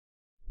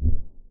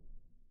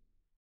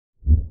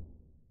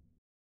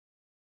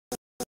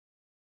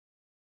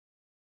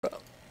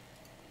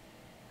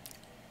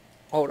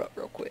Hold up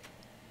real quick.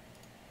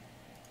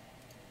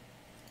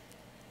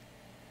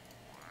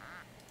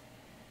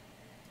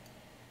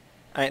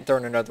 I ain't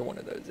throwing another one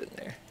of those in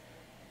there.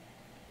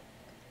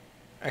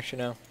 Actually,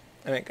 no.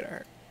 That ain't gonna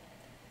hurt.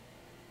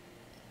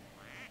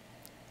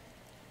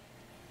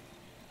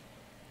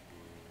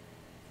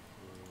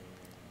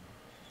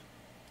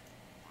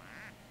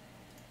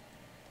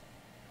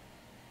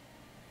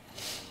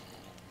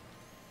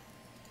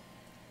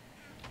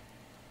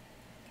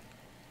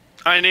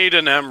 I need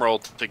an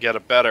emerald to get a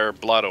better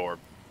blood orb.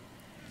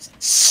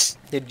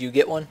 Did you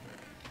get one?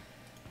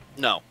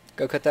 No.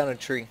 Go cut down a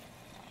tree.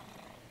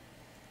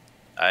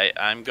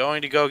 I'm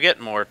going to go get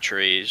more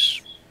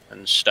trees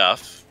and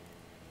stuff.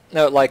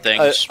 No, like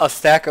Things. a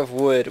stack of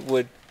wood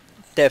would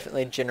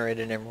definitely generate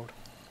an emerald.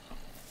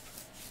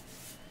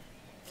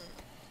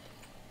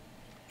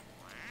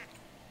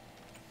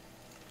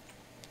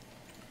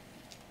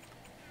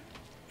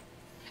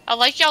 I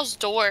like y'all's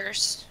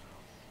doors.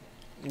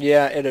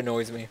 Yeah, it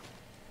annoys me.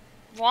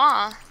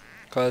 Why?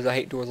 Because I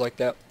hate doors like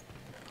that.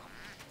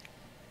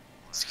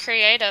 It's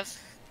creative.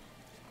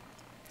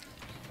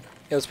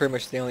 It was pretty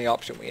much the only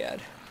option we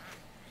had.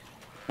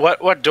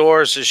 What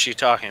doors is she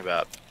talking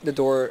about? The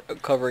door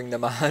covering the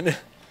mine.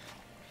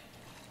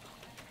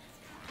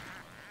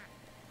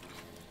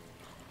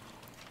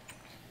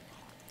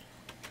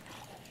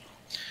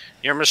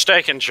 You're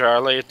mistaken,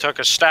 Charlie. It took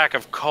a stack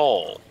of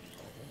coal.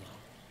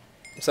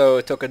 So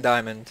it took a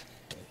diamond.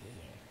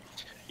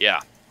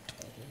 Yeah.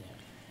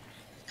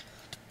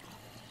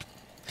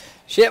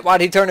 Shit,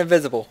 why'd he turn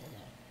invisible?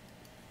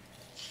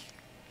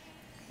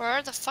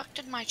 Where the fuck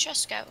did my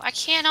chest go? I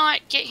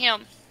cannot get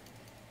him.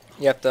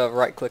 You have to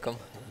right click him.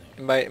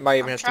 You might even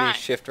I'm have trying. to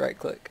use shift right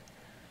click.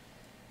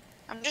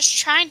 I'm just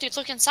trying to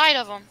look inside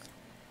of him.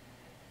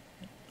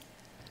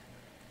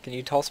 Can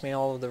you toss me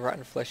all of the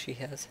rotten flesh he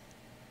has?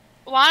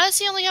 Why does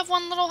he only have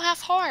one little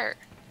half heart?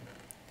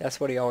 That's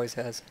what he always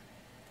has.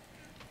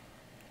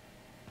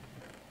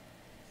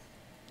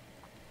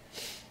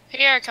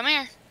 Here, come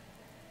here.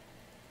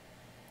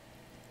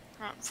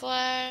 Rotten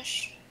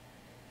flesh.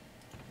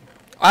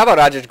 How about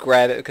I just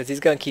grab it because he's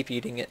gonna keep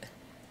eating it.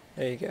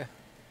 There you go.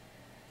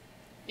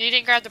 You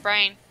didn't grab the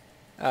brain.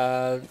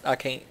 I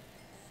can't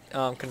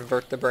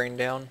convert the brain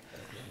down.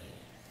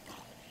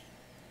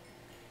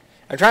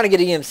 I'm trying to get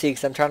EMC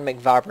because I'm trying to make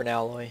vibrant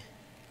alloy.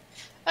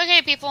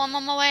 Okay, people, I'm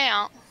on my way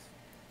out.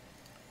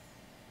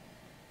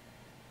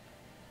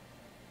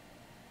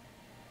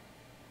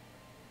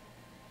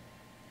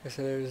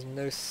 So there's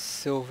no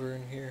silver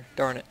in here.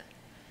 Darn it.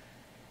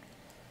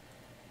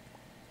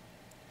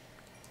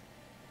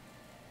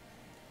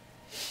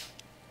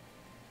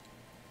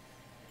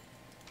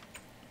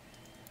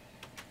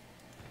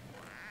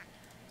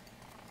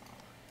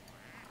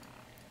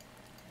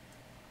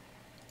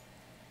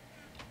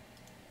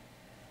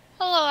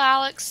 Hello,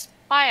 Alex.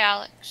 Bye,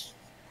 Alex.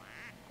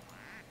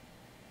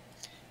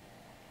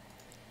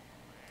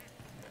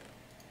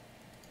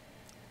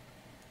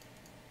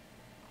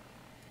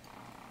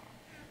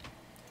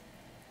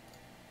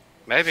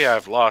 Maybe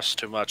I've lost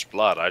too much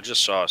blood. I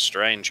just saw a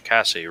strange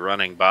Cassie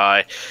running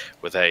by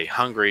with a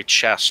hungry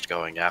chest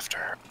going after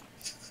her.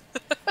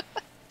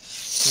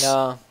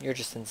 No, you're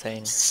just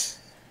insane.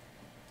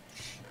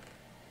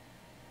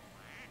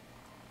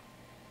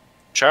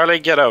 Charlie,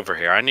 get over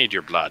here. I need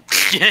your blood.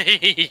 Give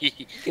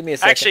me a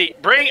second. Actually,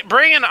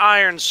 bring an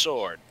iron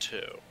sword,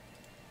 too.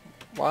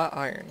 Why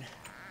iron?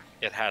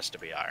 It has to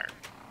be iron.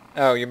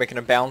 Oh, you're making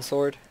a bound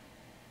sword?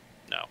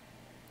 No.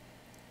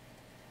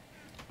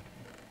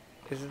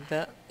 Isn't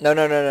that? No.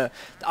 The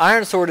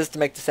iron sword is to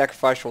make the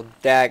sacrificial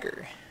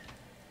dagger.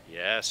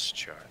 Yes,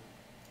 Charlie.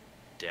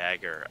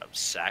 Dagger of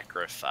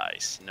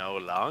sacrifice. No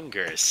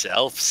longer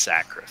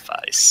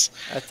self-sacrifice.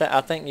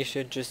 I think you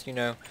should just, you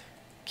know,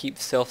 keep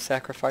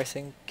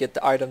self-sacrificing. Get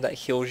the item that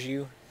heals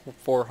you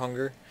for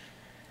hunger.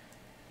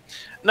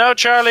 No,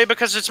 Charlie,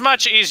 because it's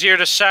much easier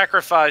to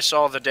sacrifice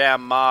all the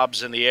damn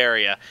mobs in the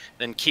area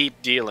than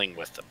keep dealing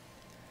with them.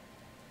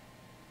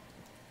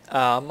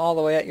 I'm all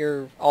the way at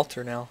your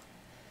altar now.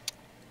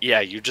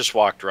 Yeah, you just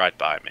walked right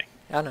by me.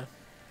 I know.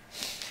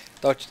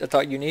 I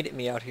thought you needed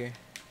me out here.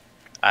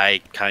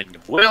 I kind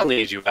of will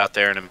need you out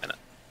there in a minute.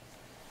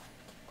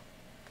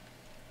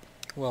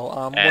 Well,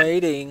 I'm And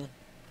waiting.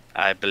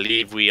 I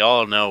believe we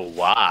all know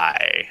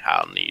why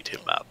I'll need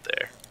him out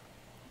there.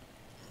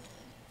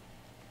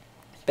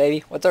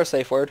 Baby, what's our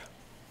safe word?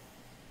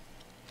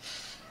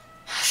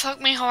 Fuck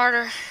me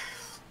harder.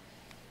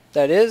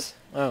 That is?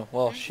 Oh,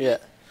 well,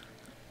 shit.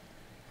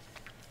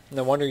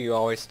 No wonder you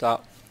always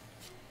stop.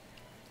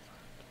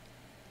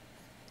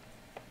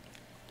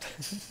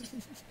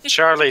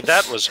 Charlie,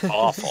 that was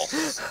awful.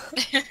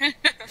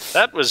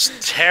 That was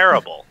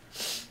terrible.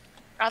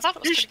 I thought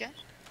it was pretty good.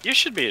 You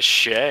should be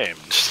ashamed.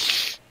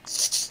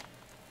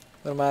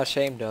 What am I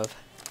ashamed of?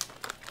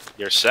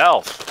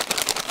 Yourself.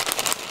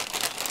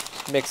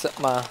 Mix up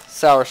my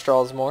sour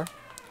straws more.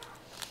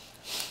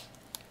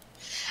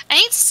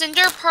 Ain't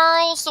cinder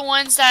pearls the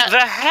ones that... The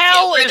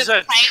hell get rid is of a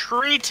the paint?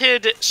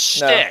 treated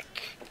stick?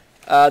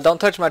 Don't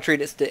touch my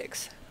treated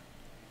sticks.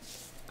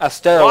 I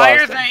sterilized Why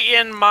are them. they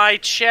in my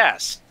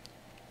chest?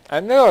 I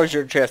know it was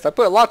your chest. I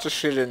put lots of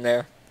shit in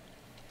there.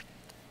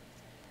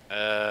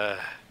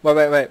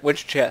 Wait.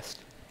 Which chest?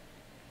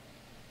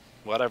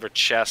 Whatever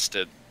chest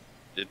it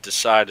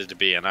decided to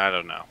be in, I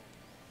don't know.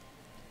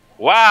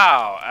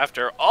 Wow,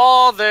 after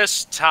all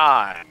this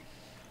time.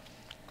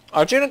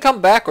 Aren't you gonna come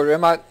back, or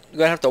am I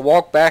gonna have to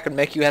walk back and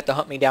make you have to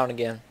hunt me down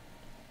again?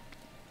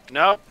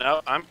 No,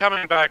 I'm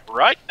coming back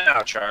right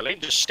now, Charlie.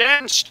 Just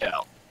stand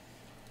still.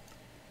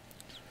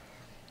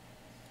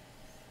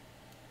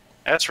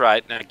 That's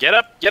right. Now get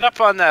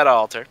up on that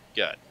altar.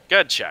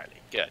 Good, Charlie.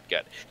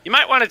 Good. You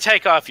might want to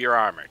take off your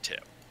armor, too.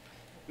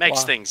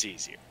 Makes Why? things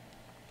easier.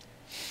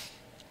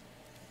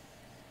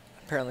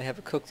 Apparently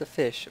haven't cooked the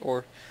fish,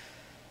 or...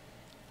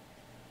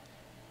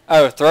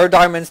 Oh, throw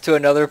diamonds to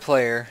another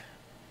player.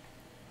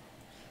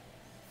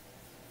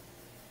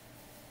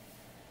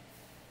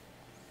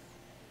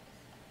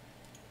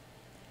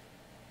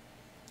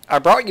 I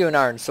brought you an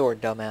iron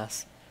sword,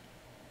 dumbass.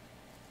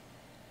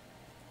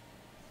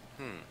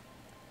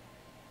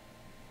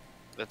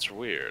 That's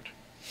weird.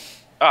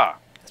 Ah, I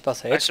was about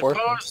to say, I it's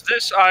working. suppose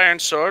this iron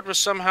sword was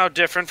somehow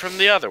different from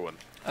the other one.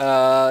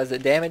 Is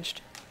it damaged?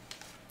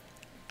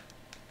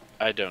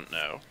 I don't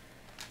know.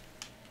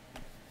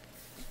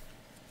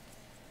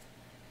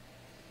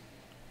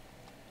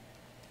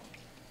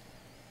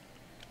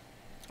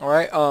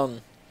 Alright,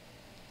 was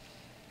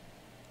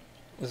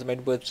it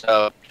made with...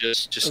 So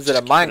just is it a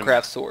keep in mind.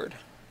 Minecraft sword?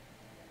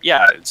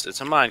 Yeah, it's a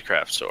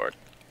Minecraft sword.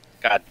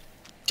 God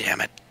damn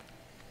it.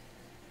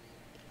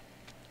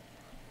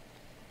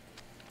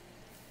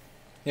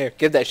 Here,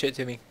 give that shit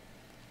to me.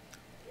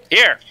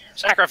 Here,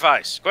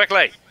 sacrifice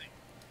quickly.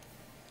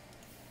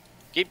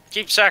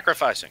 Keep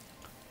sacrificing.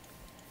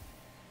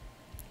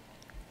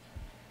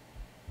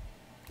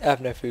 I have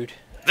no food.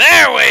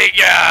 There we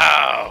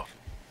go.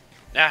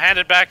 Now hand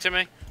it back to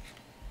me.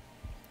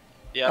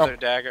 The other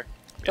dagger.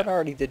 I thought I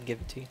already did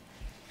give it to you.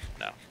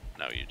 No,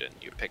 you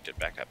didn't. You picked it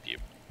back up, you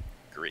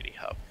greedy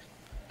hoe.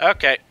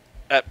 Okay.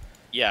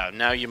 Yeah,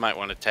 now you might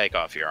want to take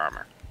off your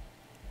armor.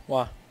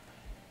 Why?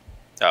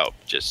 Oh,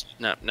 just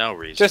no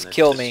reason. Just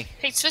kill me.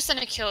 He's just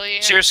gonna kill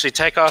you. Seriously,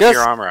 take off Just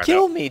your armor.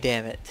 kill me,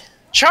 damn it.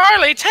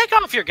 Charlie, take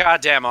off your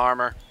goddamn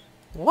armor.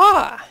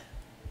 Why?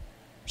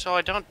 So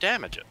I don't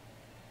damage it.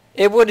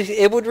 It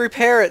would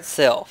repair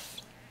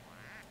itself.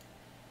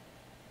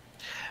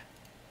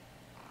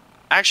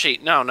 Actually,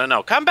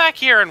 no. Come back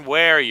here and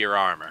wear your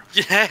armor.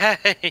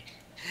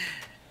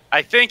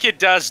 I think it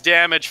does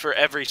damage for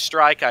every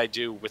strike I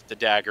do with the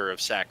Dagger of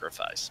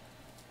Sacrifice.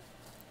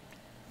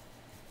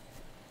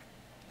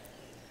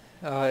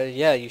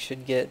 Yeah, you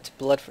should get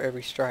blood for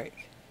every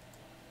strike.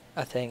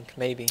 I think,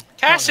 maybe.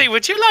 Cassie,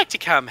 would you like to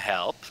come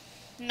help?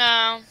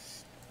 No.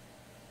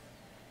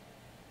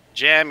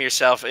 Jam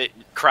yourself.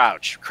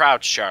 Crouch,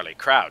 Charlie,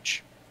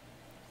 crouch.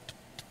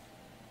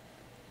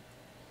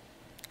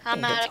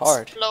 I'm That's at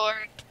hard.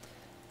 explore.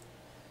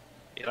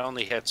 It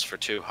only hits for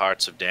 2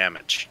 hearts of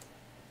damage.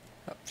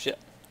 Oh, shit.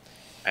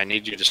 I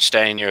need you to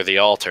stay near the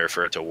altar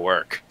for it to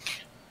work.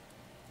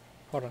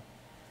 Hold on.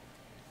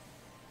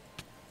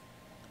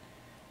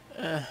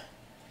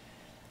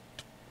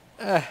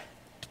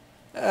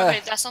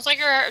 Okay, that sounds like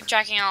you're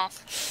jacking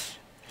off.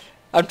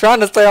 I'm trying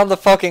to stay on the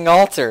fucking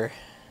altar.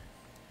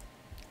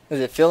 Is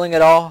it filling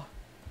at all?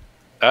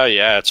 Oh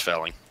yeah, it's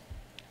filling.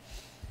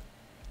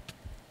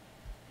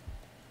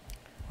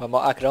 Well,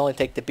 I could only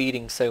take the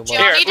beating so Do much.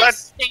 y'all Here, need a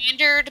let's-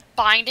 standard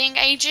binding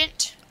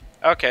agent?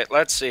 Okay,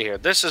 let's see here.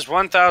 This is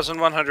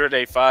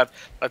 1,185.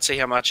 Let's see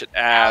how much it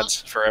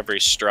adds for every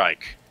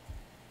strike.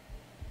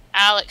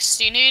 Alex,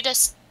 do you need a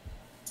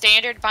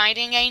standard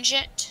binding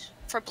agent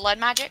for blood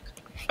magic?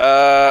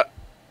 Nah,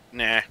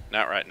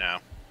 not right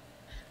now.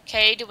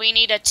 Okay, do we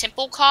need a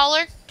temple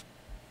collar?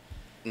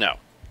 No,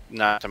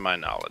 not to my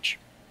knowledge.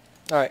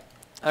 Alright,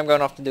 I'm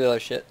going off to do other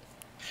shit.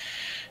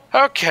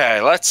 Okay,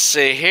 let's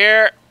see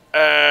here.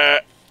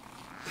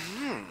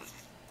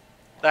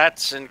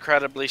 That's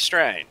incredibly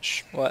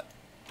strange. What?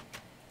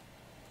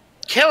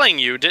 Killing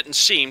you didn't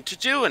seem to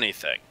do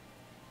anything.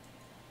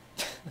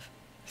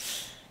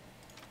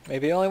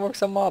 Maybe it only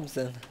works on mobs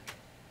then.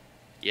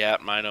 Yeah,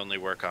 it might only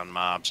work on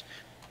mobs.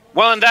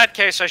 Well, in that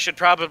case, I should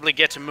probably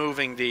get to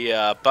moving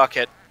the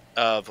bucket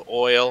of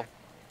oil.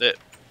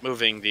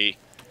 Moving the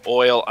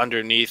oil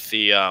underneath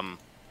the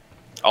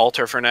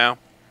altar for now.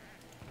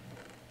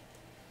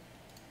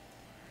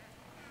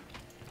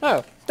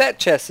 Oh, that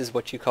chest is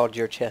what you called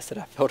your chest that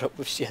I filled up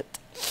with shit.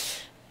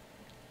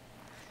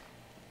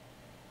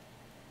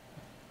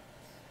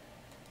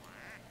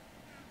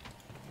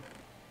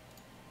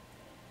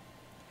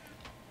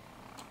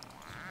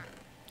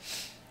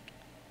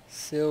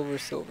 Silver,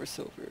 silver,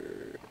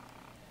 silver.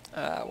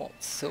 I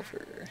want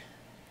silver.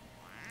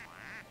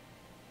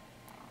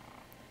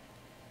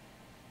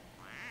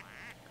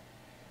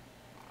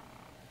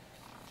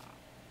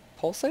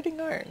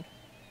 Pulsating iron.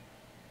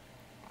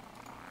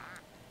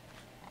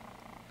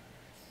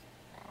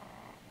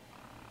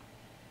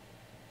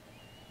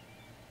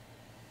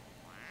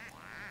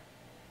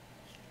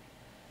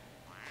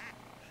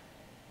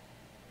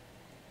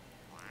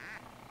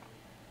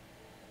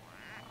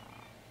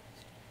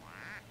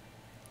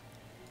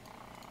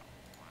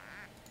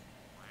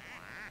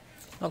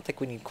 don't think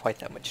we need quite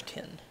that much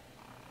tin.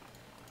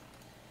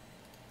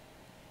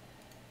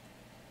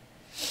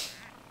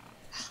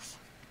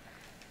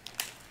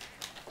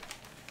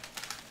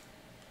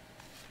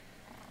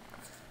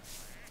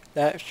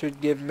 That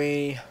should give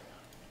me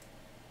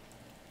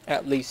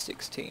at least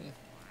 16.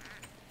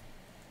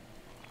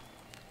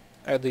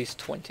 At least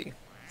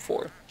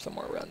 24,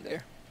 somewhere around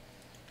there.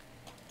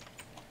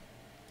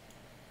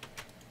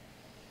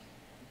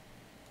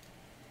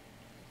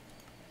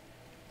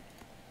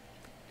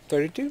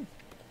 $32.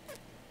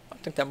 I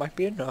think that might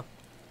be enough.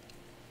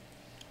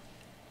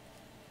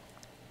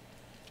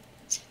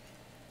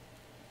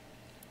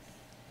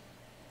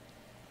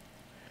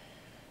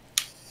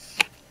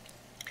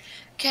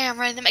 Okay, I'm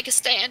ready to make a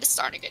stand. It's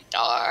starting to get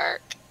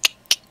dark.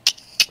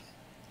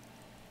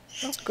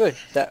 Oh, good.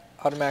 That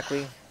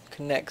automatically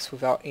connects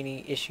without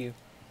any issue.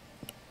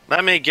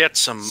 Let me get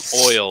some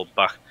oil.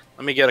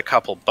 Let me get a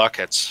couple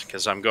buckets,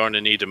 because I'm going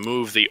to need to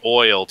move the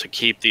oil to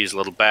keep these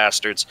little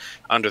bastards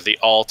under the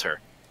altar.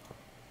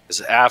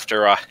 Because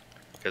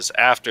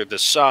after the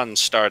sun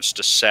starts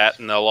to set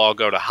and they'll all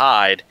go to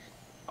hide,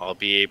 I'll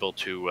be able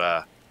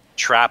to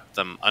trap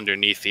them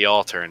underneath the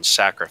altar and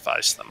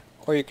sacrifice them.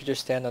 Or you could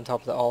just stand on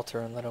top of the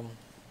altar and let them,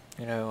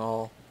 you know,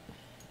 all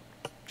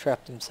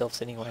trap themselves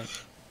anyway.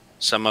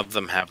 Some of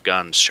them have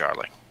guns,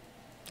 Charlie.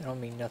 I don't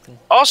mean nothing.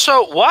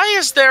 Also, why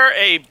is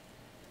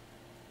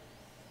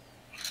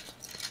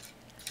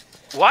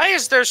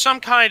there some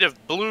kind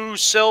of blue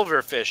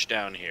silverfish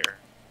down here?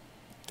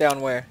 Down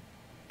where?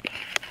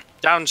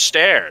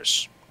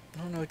 Downstairs. I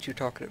don't know what you're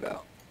talking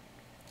about.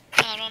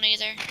 I don't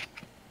either.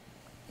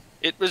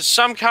 It was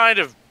some kind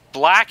of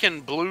black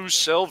and blue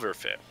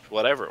silverfish,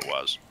 whatever it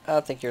was. I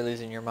think you're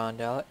losing your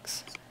mind,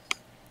 Alex.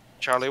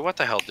 Charlie, what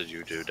the hell did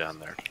you do down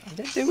there? I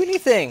didn't do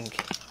anything.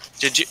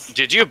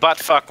 Did you butt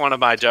fuck one of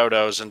my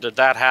dodos, and did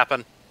that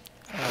happen?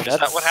 Is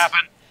that what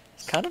happened?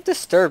 It's kind of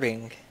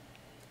disturbing.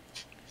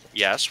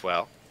 Yes,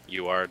 well,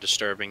 you are a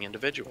disturbing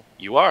individual.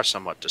 You are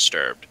somewhat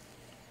disturbed.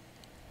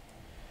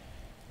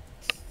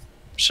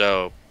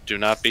 So, do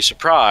not be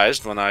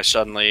surprised when I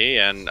suddenly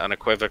and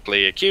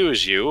unequivocally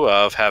accuse you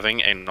of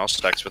having anal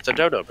sex with a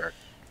dodo bird.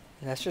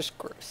 That's just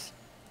gross.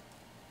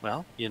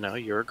 Well, you know,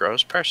 you're a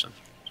gross person.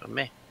 So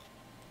me.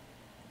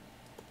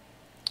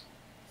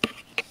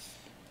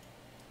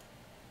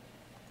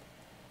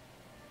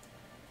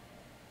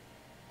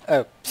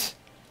 Oh, psst.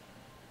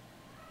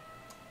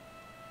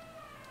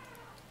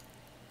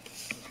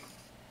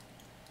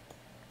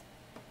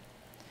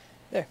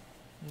 There.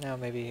 Now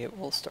maybe it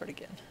will start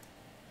again.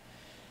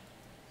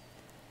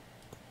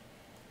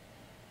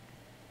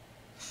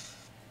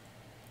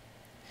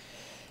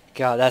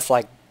 God, that's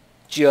like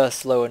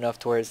just low enough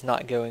to where it's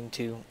not going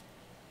to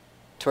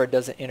where it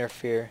doesn't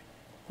interfere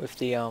with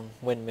the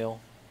windmill.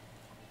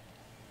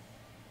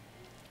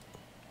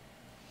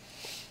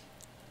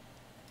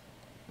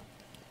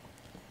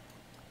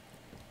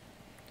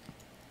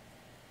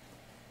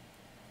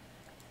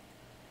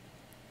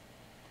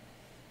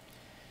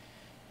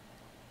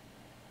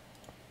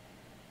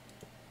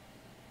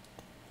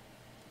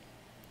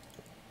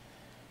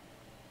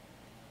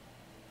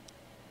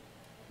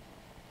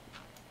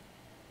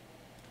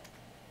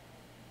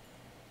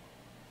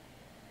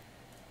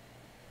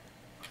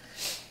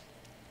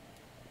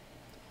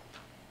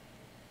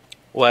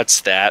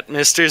 What's that,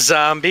 Mr.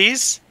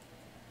 Zombies?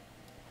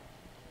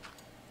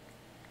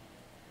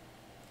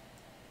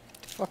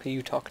 What the fuck are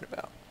you talking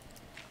about?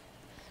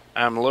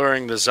 I'm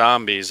luring the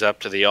zombies up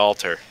to the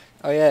altar.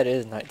 Oh yeah, it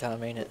is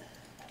nighttime, ain't it?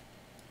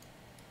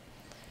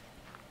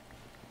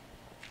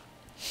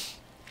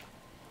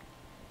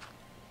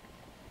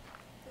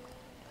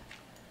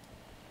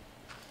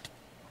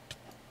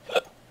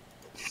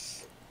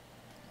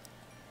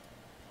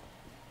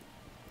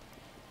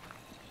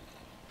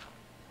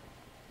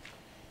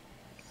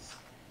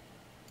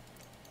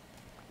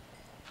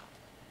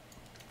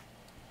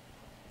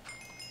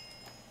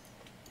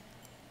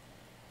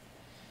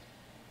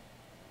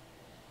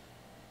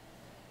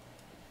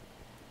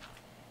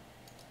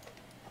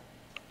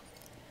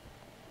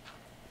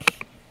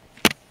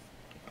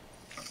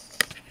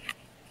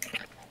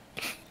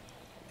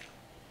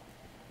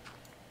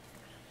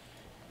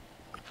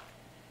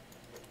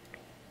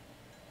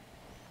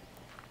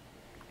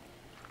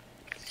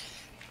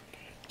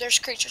 There's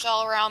creatures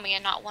all around me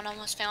and not one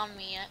almost found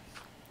me yet.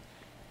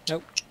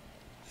 Nope.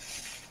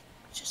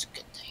 Which is a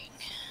good thing.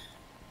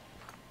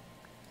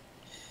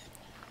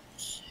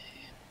 Let's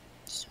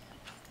see.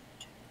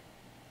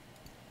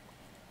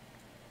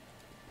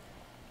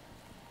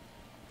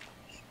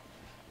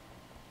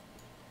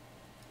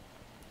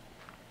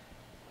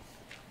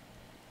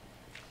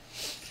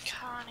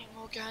 God, I need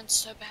more guns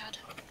so bad.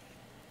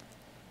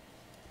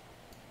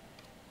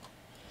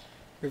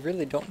 We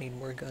really don't need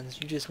more guns.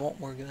 You just want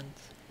more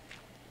guns.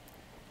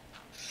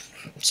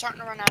 I'm starting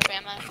to run out of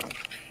ammo.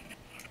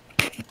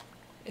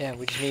 Yeah,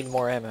 we just need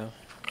more ammo.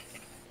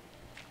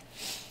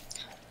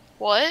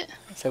 What?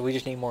 So we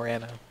just need more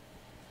ammo.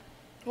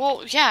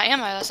 Well, yeah,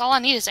 ammo. That's all I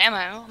need is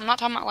ammo. I'm not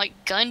talking about like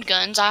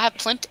guns. I have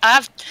plenty.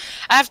 I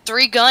have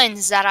 3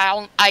 guns that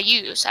I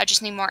use. I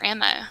just need more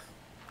ammo.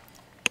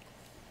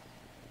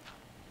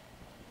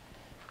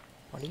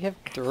 Why do you have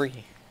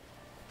 3?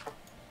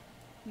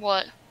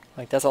 What?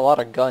 Like, that's a lot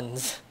of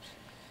guns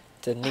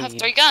to I have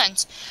need. 3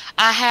 guns.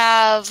 I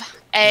have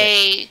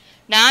a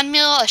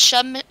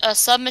 9mm, a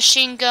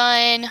submachine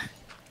gun,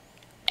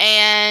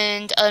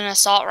 and an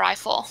assault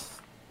rifle.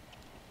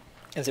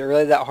 Is it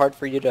really that hard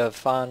for you to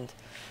find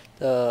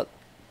the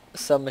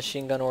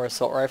submachine gun or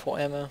assault rifle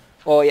ammo?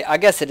 Well, yeah, I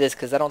guess it is,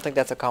 because I don't think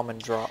that's a common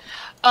drop.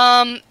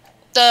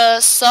 The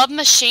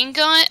submachine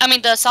gun,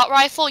 the assault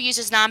rifle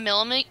uses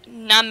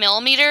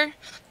 9mm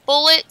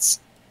bullets,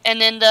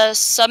 and then the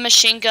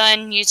submachine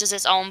gun uses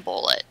its own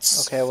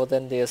bullets. Okay, well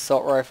then the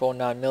assault rifle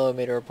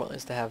 9mm are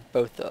pointless to have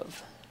both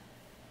of.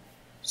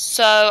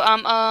 So,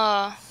 I'm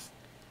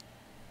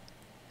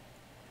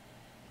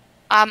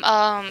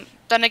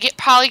gonna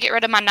probably get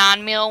rid of my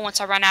 9mm once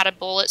I run out of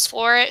bullets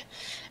for it,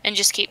 and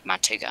just keep my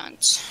 2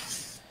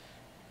 guns.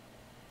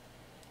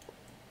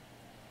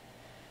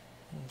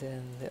 And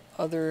then the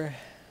other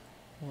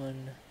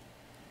one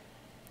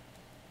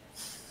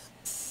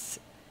is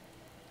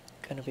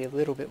gonna be a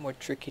little bit more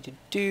tricky to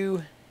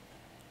do.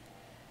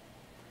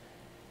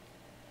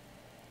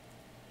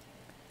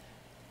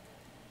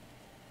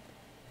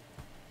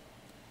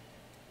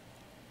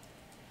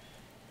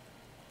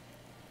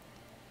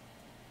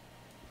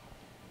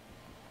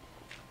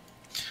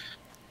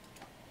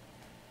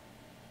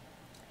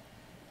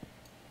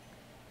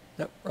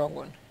 Nope, wrong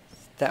one.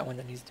 It's that one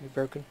that needs to be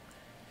broken.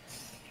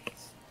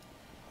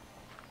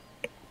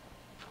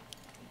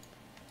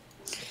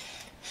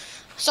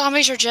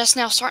 Zombies are just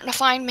now starting to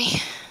find me.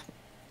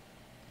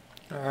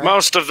 Alright.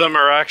 Most of them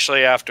are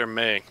actually after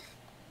me.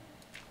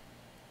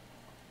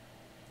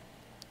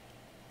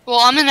 Well,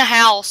 I'm in the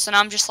house, and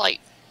I'm just, like,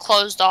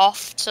 closed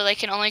off, so they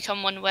can only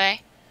come one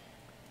way.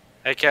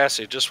 Hey,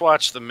 Cassie, just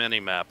watch the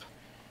mini-map.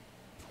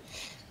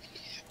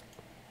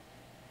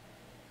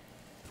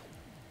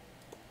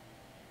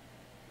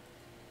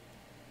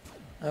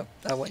 Oh,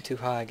 I went too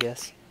high, I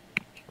guess.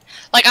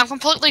 Like, I'm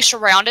completely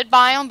surrounded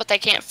by them, but they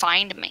can't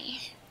find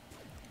me.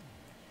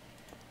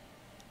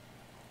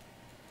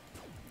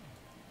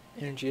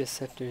 Energy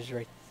acceptor's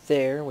right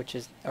there, which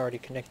is already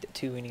connected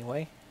to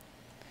anyway.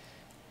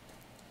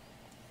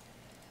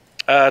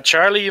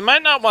 Charlie, you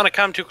might not want to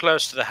come too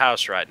close to the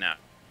house right now.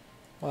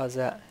 Why is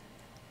that?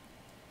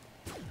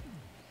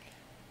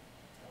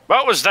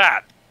 What was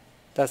that?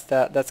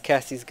 That's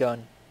Cassie's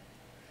gun.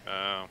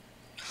 Oh.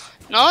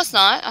 No, it's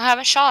not. I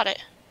haven't shot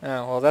it.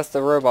 Oh, well that's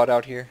the robot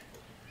out here.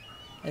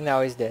 And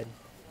now he's dead.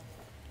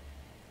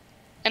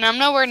 And I'm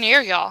nowhere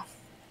near y'all.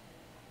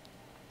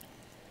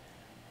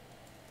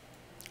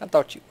 I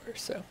thought you were,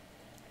 so.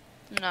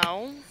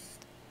 No.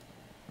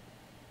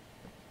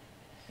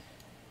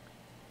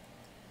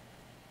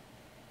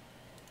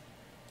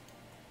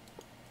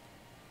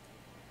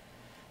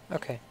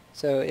 Okay,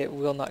 so it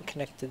will not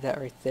connect to that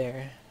right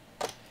there.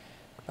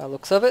 By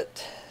looks of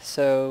it,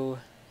 so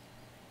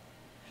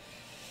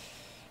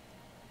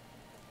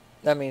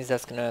that means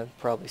that's gonna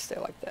probably stay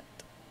like that.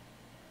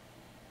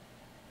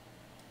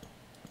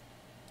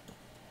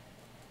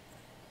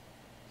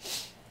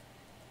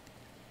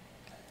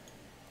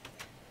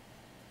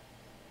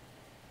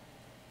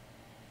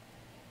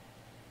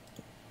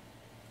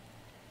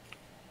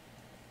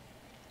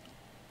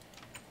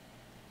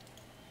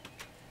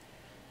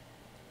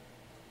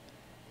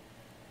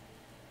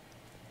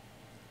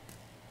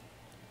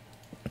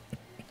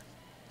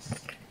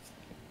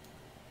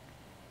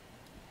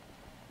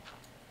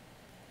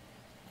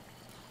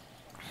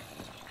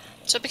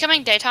 So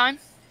becoming daytime?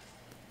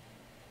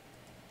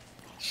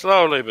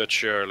 Slowly but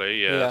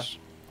surely, yes.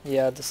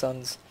 Yeah, the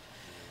sun's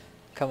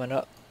coming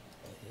up.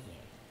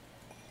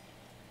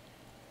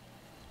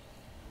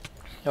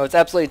 No, it's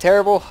absolutely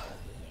terrible.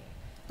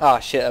 Ah,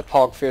 shit, a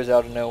pog appears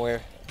out of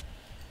nowhere.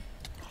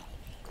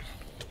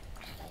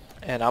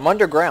 And I'm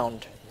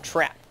underground,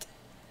 trapped.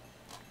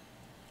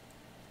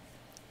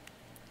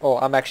 Oh,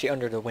 I'm actually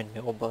under the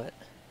windmill, but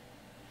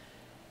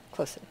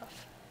close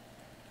enough.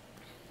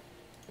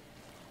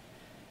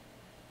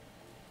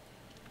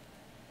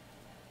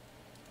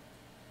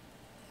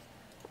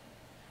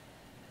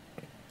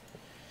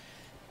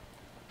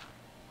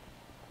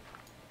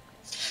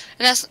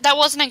 And that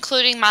wasn't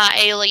including my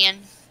alien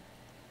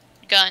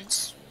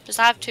guns. Because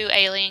I have 2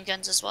 alien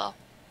guns as well.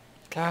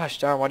 Gosh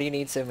darn, why do you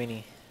need so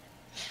many?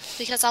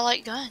 Because I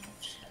like guns.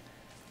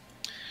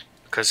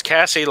 Because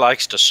Cassie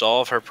likes to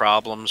solve her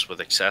problems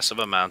with excessive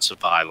amounts of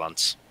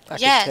violence. I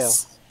could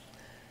Yes. tell.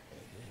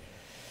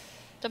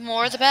 The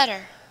more the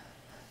better.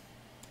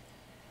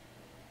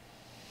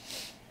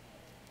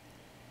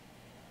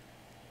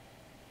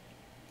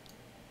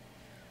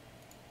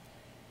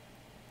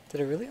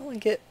 Did I really only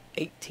get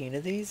 18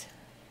 of these?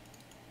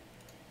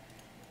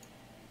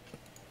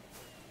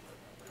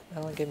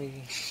 That only gave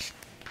me...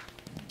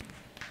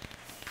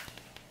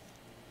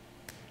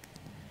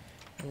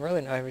 I'm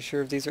really not even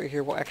sure if these right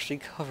here will actually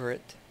cover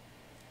it.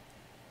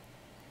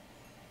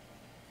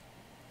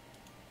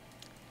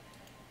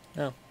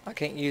 No, I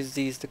can't use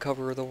these to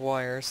cover the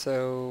wire,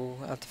 so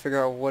I have to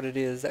figure out what it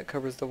is that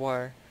covers the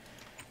wire.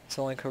 This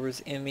only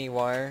covers ME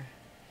wire.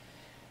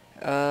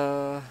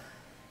 I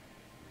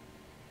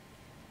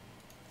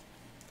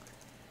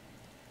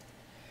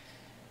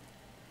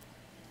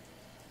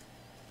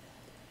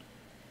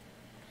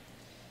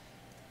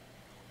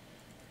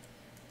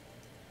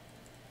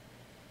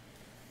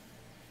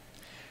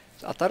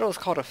thought it was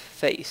called a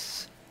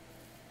face.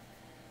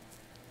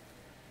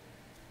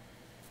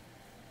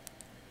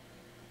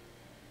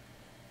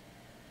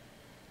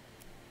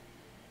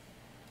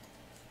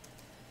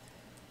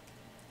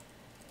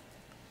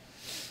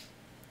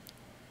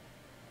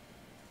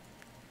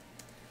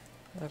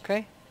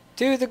 Okay.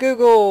 To the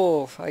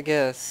Google, I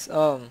guess.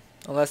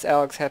 Unless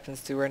Alex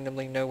happens to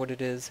randomly know what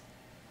it is.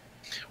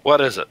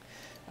 What is it?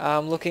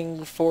 I'm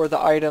looking for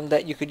the item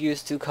that you could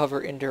use to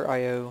cover Ender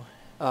IO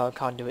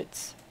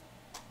conduits.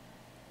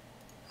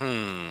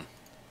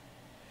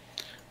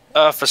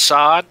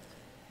 Facade.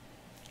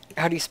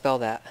 How do you spell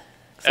that?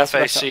 'Cause that's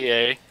what I thought.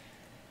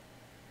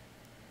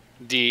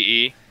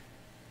 FACADE.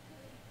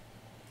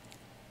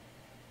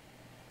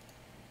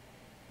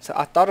 So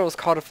I thought it was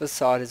called a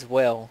facade as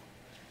well.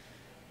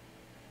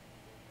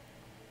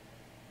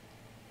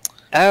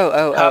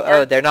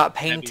 Oh, they're not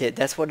painted. Maybe.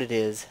 That's what it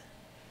is.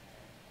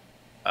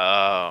 Oh.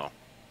 I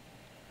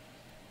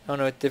don't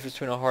know what the difference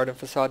between a hardened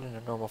facade and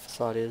a normal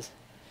facade is.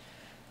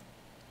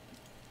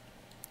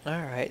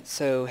 Alright,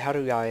 so how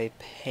do I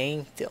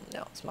paint them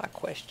now is my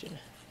question.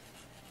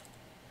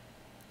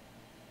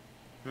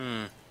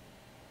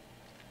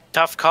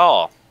 Tough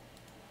call.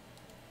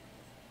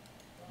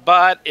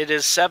 But it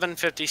is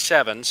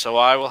 7:57, so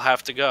I will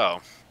have to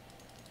go.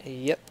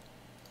 Yep.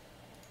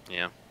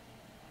 Yeah.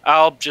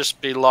 I'll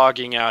just be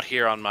logging out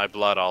here on my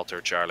blood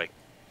altar, Charlie.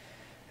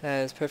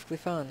 That is perfectly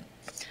fine.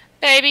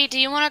 Baby, do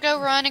you want to go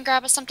run and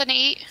grab us something to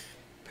eat?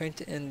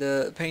 Paint in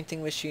the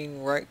painting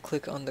machine, right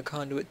click on the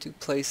conduit to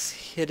place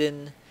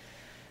hidden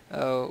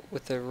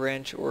with a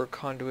wrench or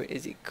conduit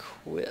is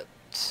equipped.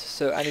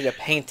 So I need a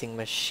painting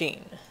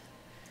machine.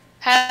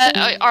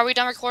 Are we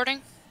done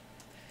recording?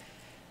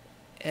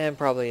 And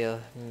probably a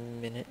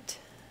minute.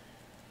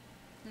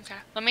 Okay.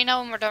 Let me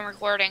know when we're done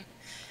recording.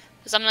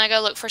 Because I'm going to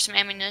go look for some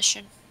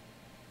ammunition.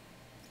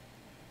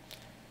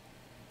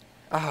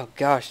 Oh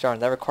gosh darn,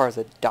 that requires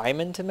a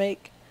diamond to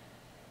make?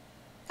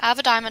 I have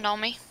a diamond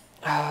on me.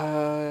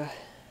 I'll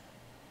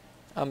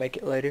make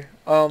it later.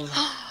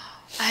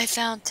 I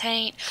found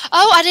taint.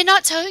 Oh, I did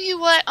not tell you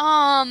what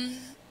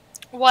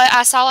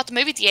I saw at the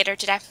movie theater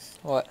today.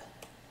 What?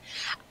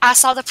 I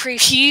saw the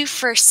preview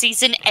for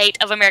season 8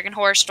 of American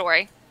Horror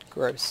Story.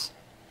 Gross.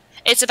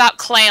 It's about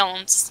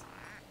clowns.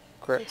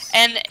 Gross.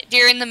 And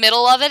during the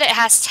middle of it, it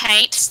has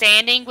Taint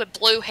standing with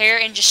blue hair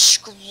and just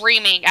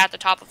screaming at the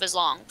top of his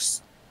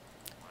lungs.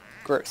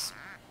 Gross.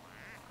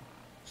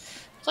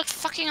 It looked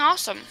fucking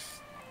awesome.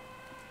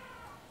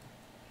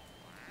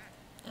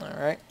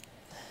 Alright.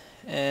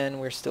 And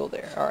we're still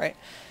there. Alright.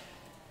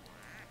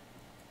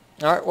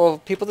 Alright, well,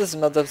 people, this is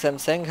Mel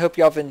saying. Hope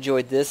y'all have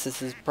enjoyed this. This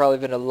has probably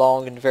been a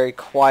long and very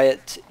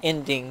quiet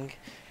ending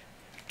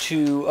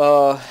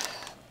to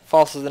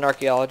Fossils and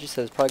Archaeology,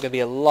 so there's probably going to be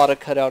a lot of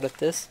cutout at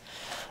this.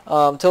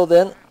 Till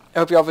then, I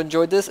hope y'all have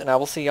enjoyed this, and I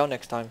will see y'all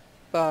next time.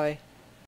 Bye.